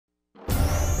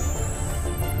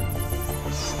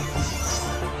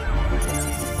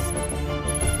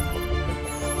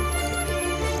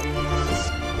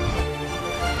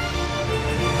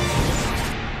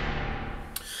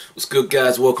What's good,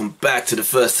 guys? Welcome back to the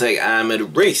first take. I'm at a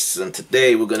race, and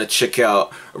today we're gonna check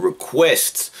out a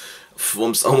request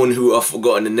from someone who I've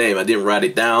forgotten the name. I didn't write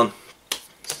it down.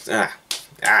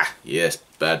 Yes,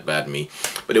 bad me.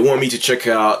 But they want me to check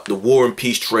out the War and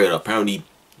Peace trailer. Apparently,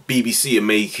 BBC are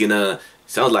making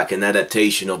sounds like an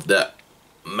adaptation of that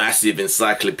massive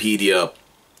encyclopedia,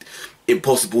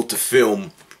 impossible to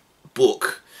film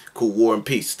book called War and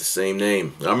Peace, the same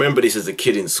name. I remember this as a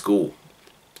kid in school,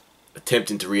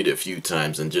 attempting to read it a few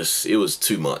times, and just, it was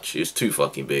too much. It was too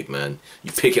fucking big, man.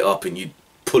 You pick it up and you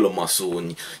pull a muscle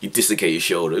and you dislocate your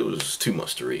shoulder. It was too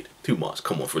much to read. Too much.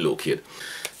 Come on, for a little kid.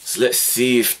 So let's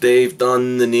see if they've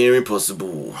done the near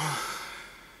impossible.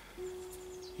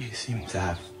 You seem to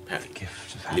have the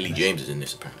gift of happiness. Lily James is in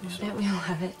this, apparently. So. Don't we all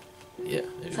have it? Yeah.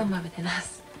 Somewhere within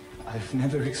us. I've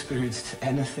never experienced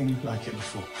anything like it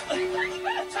before.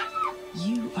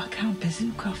 You are Count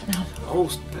Bezukov now. Oh,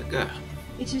 that guy.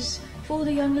 It is for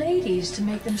the young ladies to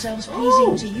make themselves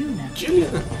pleasing to you now.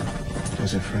 Gillian.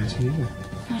 Does it frighten you?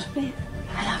 Not a bit.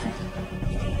 I love it.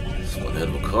 That's one hell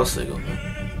of a cast they got,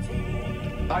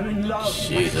 man. I'm in love.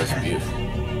 Jeez, that's beautiful.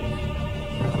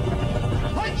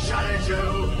 I challenge you!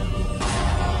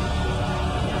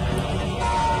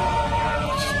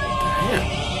 Damn.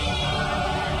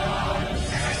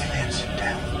 Everything ends in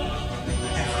death.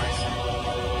 Everything.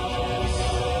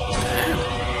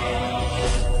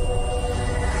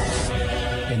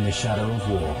 In the shadow of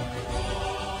war,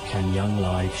 can young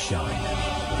lives shine?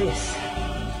 This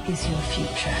is your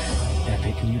future.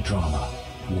 Epic new drama,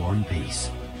 War and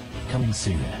Peace, coming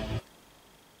soon.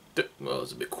 Well, it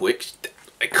was a bit quick.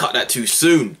 I cut that too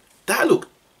soon. That looked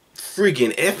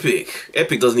friggin' epic.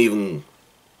 Epic doesn't even...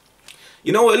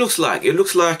 You know what it looks like? It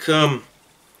looks like,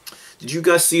 did you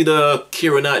guys see the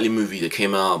Keira Knightley movie that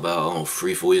came out about, I don't know,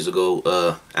 3-4 years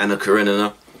ago? Anna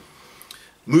Karenina.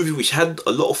 Movie which had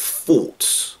a lot of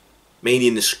faults, mainly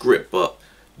in the script, but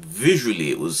visually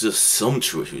it was just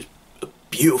sumptuous. It was a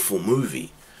beautiful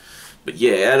movie. But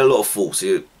yeah, it had a lot of faults.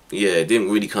 It didn't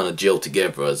really kind of gel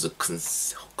together as a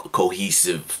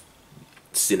cohesive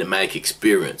cinematic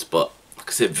experience. But like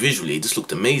I said, visually it just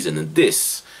looked amazing, and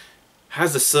this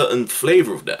has a certain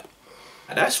flavour of that.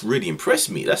 And that's really impressed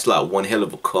me. That's like one hell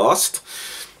of a cast.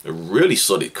 A really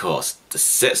solid cast. The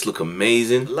sets look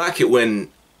amazing. I like it when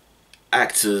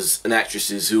actors and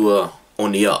actresses who are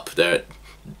on the up.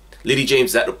 Lily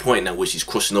James is at the point now where she's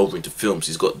crossing over into films.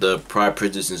 She's got the Pride,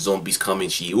 Prejudice and Zombies coming.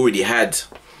 She already had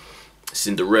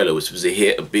Cinderella, which was a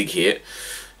hit, a big hit.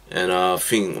 And I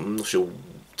think, I'm not sure,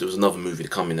 there was another movie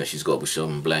coming that she's got, which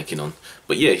I'm blanking on.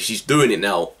 But yeah, she's doing it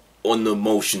now on the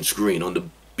motion screen, on the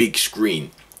big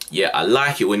screen. Yeah, I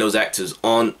like it when those actors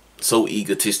aren't so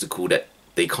egotistical that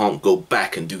they can't go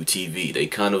back and do TV. They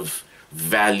kind of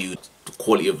value the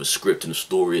quality of the script and the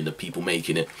story and the people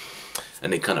making it,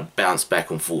 and they kind of bounce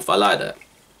back and forth. I like that.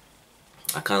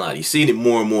 I kind of like it. You're seeing it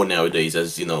more and more nowadays,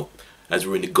 as you know, as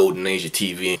we're in the golden age of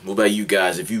TV. What about you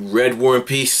guys? If you read War and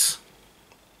Peace,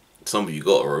 some of you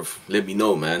got her. Let me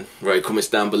know, man. Write comments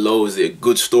down below. Is it a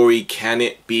good story? Can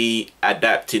it be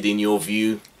adapted in your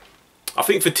view? I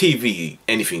think for TV,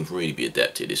 anything can really be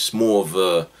adapted. It's more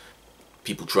of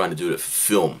people trying to do it for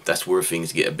film. That's where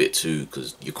things get a bit too,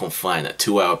 because you're confined. That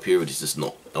 2-hour period is just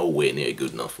not nowhere near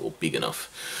good enough or big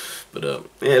enough. But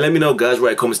yeah, let me know, guys.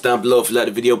 Write comments down below. If you like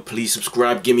the video, please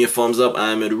subscribe. Give me a thumbs up.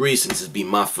 I'm Andrew Davies, and this has been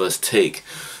my first take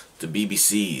to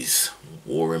BBC's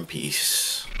War and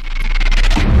Peace.